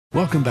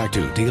Welcome back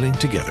to Dealing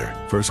Together.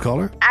 First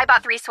caller? I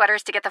bought 3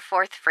 sweaters to get the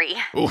 4th free.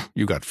 Oh,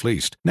 you got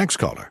fleeced. Next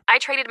caller? I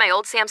traded my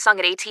old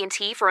Samsung at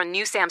AT&T for a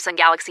new Samsung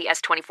Galaxy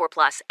S24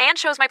 Plus and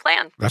chose my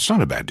plan. That's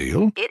not a bad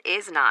deal. It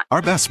is not.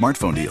 Our best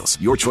smartphone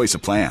deals. Your choice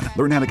of plan.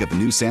 Learn how to get the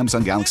new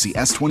Samsung Galaxy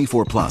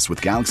S24 Plus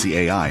with Galaxy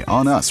AI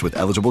on us with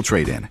eligible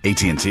trade-in.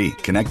 AT&T.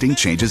 Connecting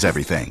changes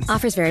everything.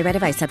 Offers vary by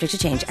device. Subject to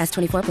change.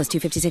 S24 plus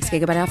 256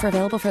 gigabyte offer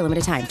available for a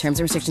limited time. Terms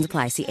and restrictions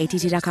apply. See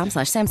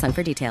att.com/Samsung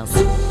for details.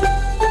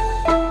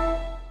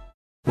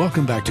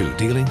 Welcome back to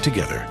Dealing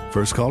Together.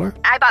 First caller?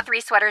 I bought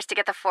 3 sweaters to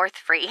get the 4th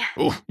free.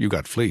 Oh, you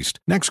got fleeced.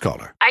 Next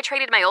caller? I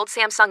traded my old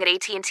Samsung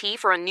at AT&T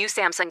for a new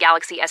Samsung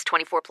Galaxy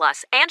S24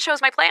 Plus and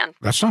chose my plan.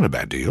 That's not a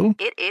bad deal.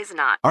 It is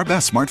not. Our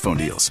best smartphone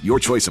deals. Your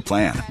choice of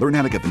plan. Learn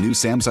how to get the new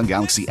Samsung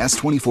Galaxy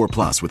S24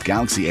 Plus with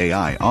Galaxy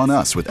AI on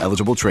us with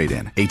eligible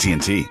trade-in.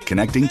 AT&T.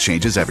 Connecting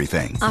changes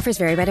everything. Offers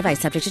vary by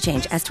device. Subject to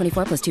change.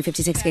 S24 plus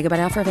 256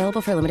 gigabyte offer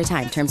available for a limited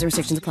time. Terms and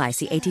restrictions apply.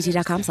 See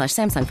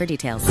att.com/Samsung for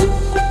details.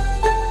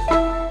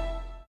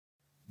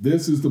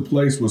 This is the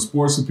place where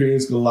sports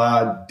opinions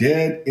collide.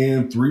 Dead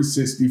End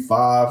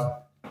 365.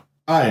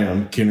 I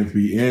am Kenneth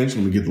B. Inch.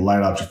 Let me get the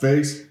light out your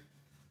face.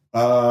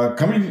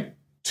 Coming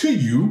to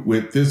you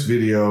with this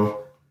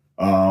video.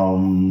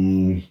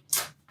 Hey,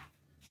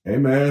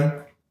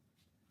 man.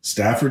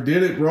 Stafford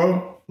did it,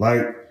 bro.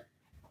 Like,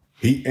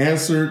 he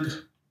answered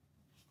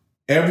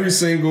every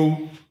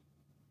single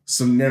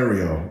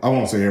scenario. I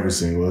won't say every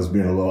single. It's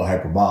being a little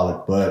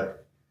hyperbolic.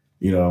 But,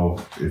 you know,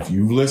 if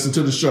you've listened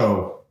to the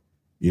show,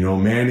 you know,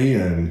 Manny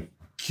and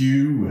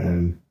Q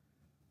and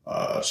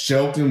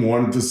Shelton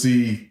wanted to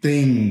see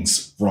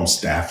things from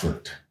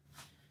Stafford.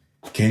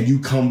 Can you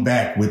come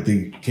back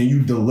can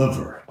you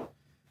deliver?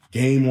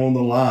 Game on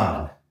the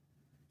line.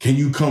 Can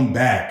you come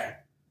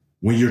back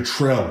when you're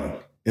trailing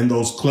in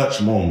those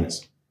clutch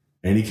moments?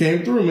 And he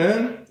came through,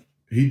 man.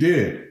 He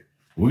did.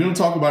 We're going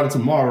to talk about it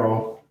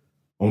tomorrow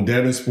on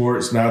Dead End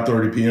Sports,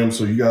 9:30 p.m.,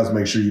 so you guys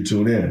make sure you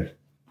tune in.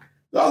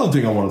 The other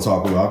thing I want to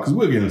talk about, because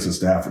we'll get into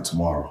Stafford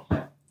tomorrow.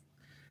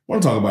 I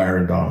want to talk about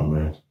Aaron Donald,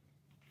 man.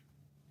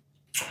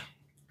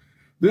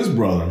 This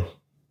brother,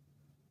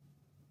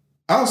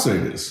 I'll say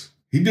this.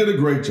 He did a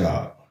great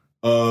job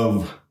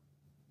of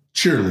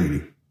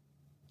cheerleading,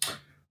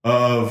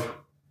 of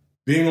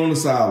being on the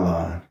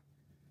sideline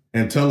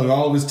and telling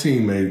all of his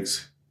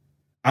teammates,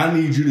 I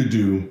need you to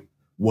do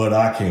what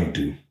I can't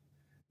do,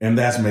 and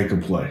that's make a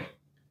play.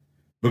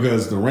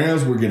 Because the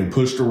Rams were getting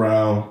pushed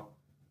around,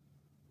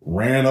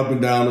 ran up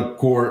and down the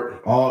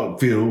court, all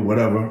field,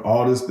 whatever,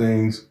 all these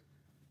things.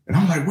 And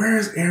I'm like, where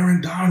is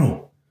Aaron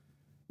Donald?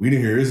 We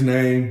didn't hear his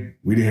name.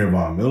 We didn't hear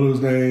Von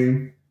Miller's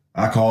name.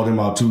 I called him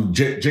out too.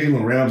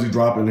 Jalen Ramsey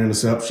dropping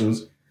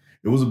interceptions.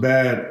 It was a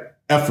bad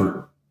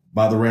effort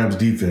by the Rams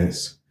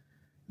defense.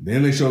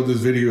 Then they showed this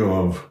video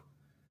of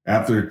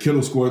after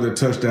Kittle scored their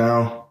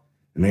touchdown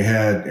and they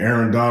had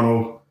Aaron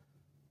Donald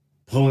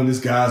pulling his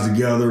guys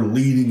together,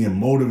 leading and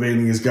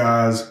motivating his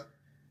guys.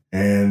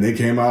 And they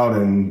came out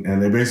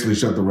and they basically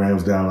shut the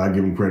Rams down. I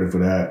give him credit for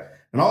that.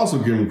 And I also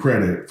give him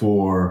credit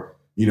for,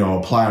 you know,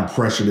 applying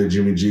pressure to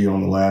Jimmy G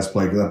on the last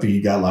play, because I think he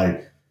got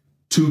like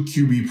 2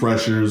 QB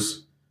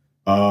pressures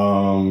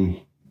in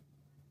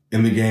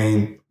the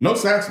game. No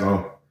sacks,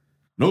 though.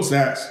 No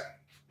sacks.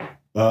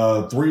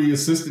 3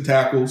 assisted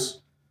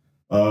tackles.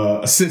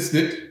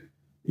 Assisted.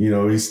 You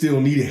know, he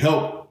still needed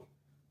help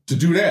to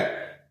do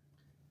that.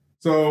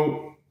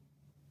 So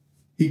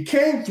he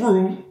came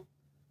through,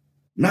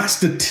 not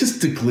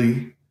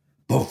statistically,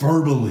 but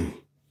verbally.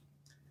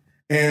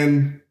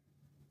 And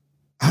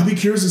I'll be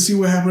curious to see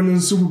what happened in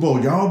the Super Bowl.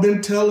 Y'all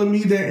been telling me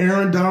that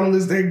Aaron Donald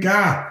is that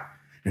guy.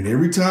 And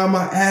every time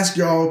I ask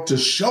y'all to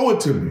show it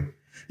to me,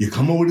 you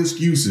come up with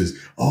excuses.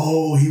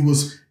 Oh, he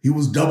was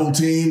double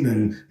teamed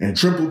and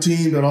triple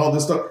teamed and all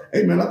this stuff.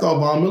 Hey, man, I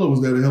thought Von Miller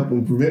was there to help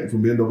him prevent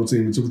from being double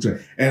teamed and triple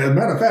teamed. And as a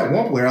matter of fact,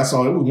 one player I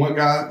saw, it was one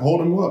guy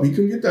holding him up. He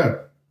couldn't get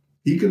there.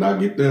 He could not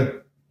get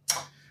there.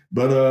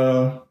 But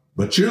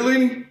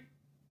cheerleading,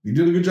 he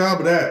did a good job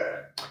of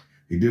that.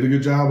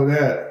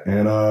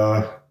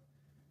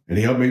 And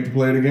he helped make the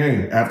play of the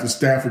game after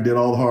Stafford did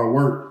all the hard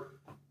work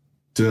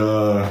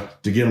to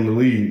get him the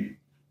lead.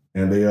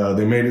 And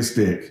they made it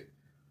stick.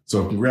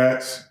 So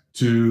congrats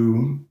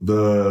to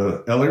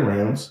the LA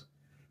Rams.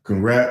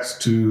 Congrats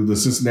to the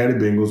Cincinnati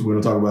Bengals. We're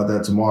going to talk about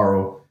that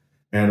tomorrow.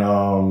 And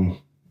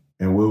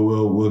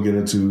we'll get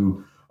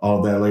into all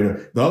of that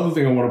later. The other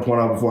thing I want to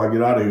point out before I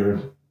get out of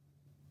here,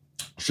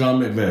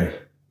 Sean McVay.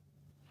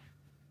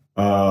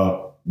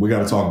 We got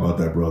to talk about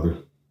that, brother.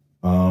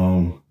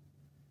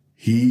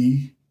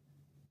 He,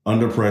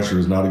 under pressure,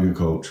 is not a good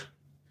coach.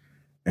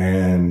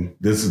 And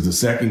this is the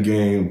second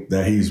game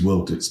that he's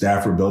wilted.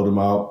 Stafford bailed him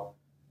out,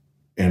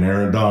 and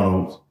Aaron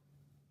Donald's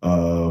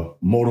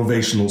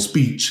motivational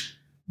speech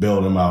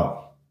bailed him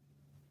out.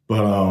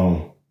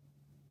 But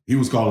he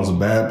was calling some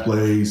bad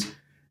plays,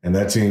 and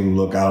that team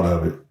looked out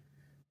of it.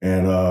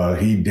 And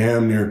he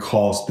damn near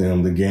cost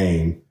them the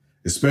game,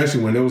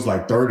 especially when it was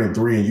like 3rd and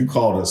 3 and you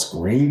called a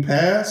screen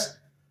pass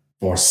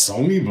for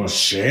Sony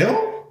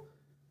Michel?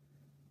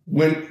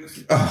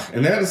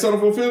 and they had to settle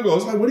for a field goal.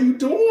 It's like, what are you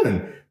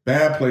doing?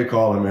 Bad play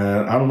calling,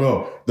 man. I don't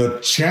know. The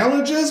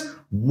challenges,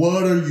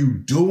 what are you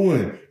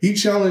doing? He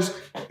challenged.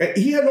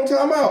 He had no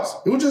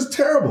timeouts. It was just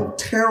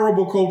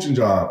terrible coaching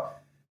job.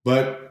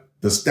 But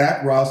the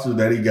stacked roster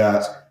that he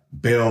got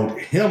bailed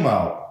him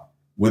out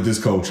with his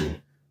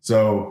coaching.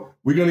 So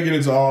we're going to get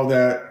into all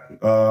that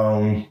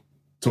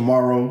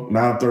tomorrow,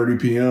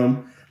 9:30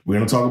 p.m. We're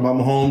going to talk about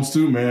Mahomes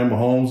too, man.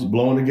 Mahomes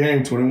blowing the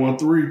game,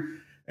 21-3.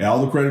 And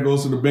all the credit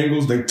goes to the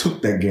Bengals. They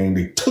took that game.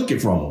 They took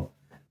it from him.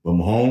 But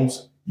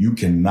Mahomes, you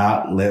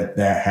cannot let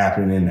that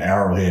happen in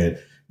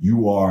Arrowhead.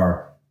 You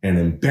are an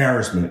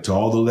embarrassment to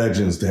all the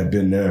legends that have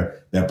been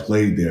there, that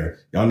played there.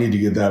 Y'all need to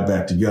get that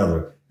back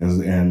together.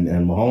 And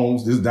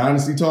Mahomes, this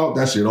dynasty talk,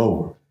 that shit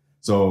over.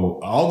 So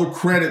all the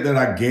credit that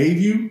I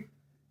gave you,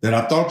 that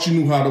I thought you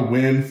knew how to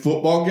win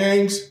football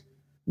games,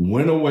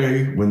 went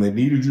away when they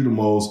needed you the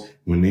most,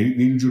 when they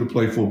needed you to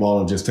play football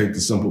and just take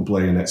the simple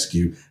play and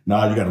execute.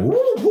 Now you got to what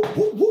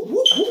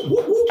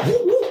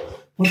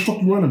the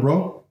fuck you running,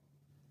 bro?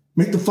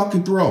 Make the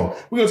fucking throw.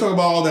 We're going to talk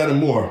about all that and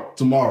more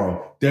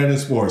tomorrow. Dead in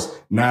Sports,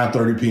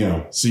 9:30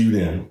 p.m. See you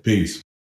then. Peace.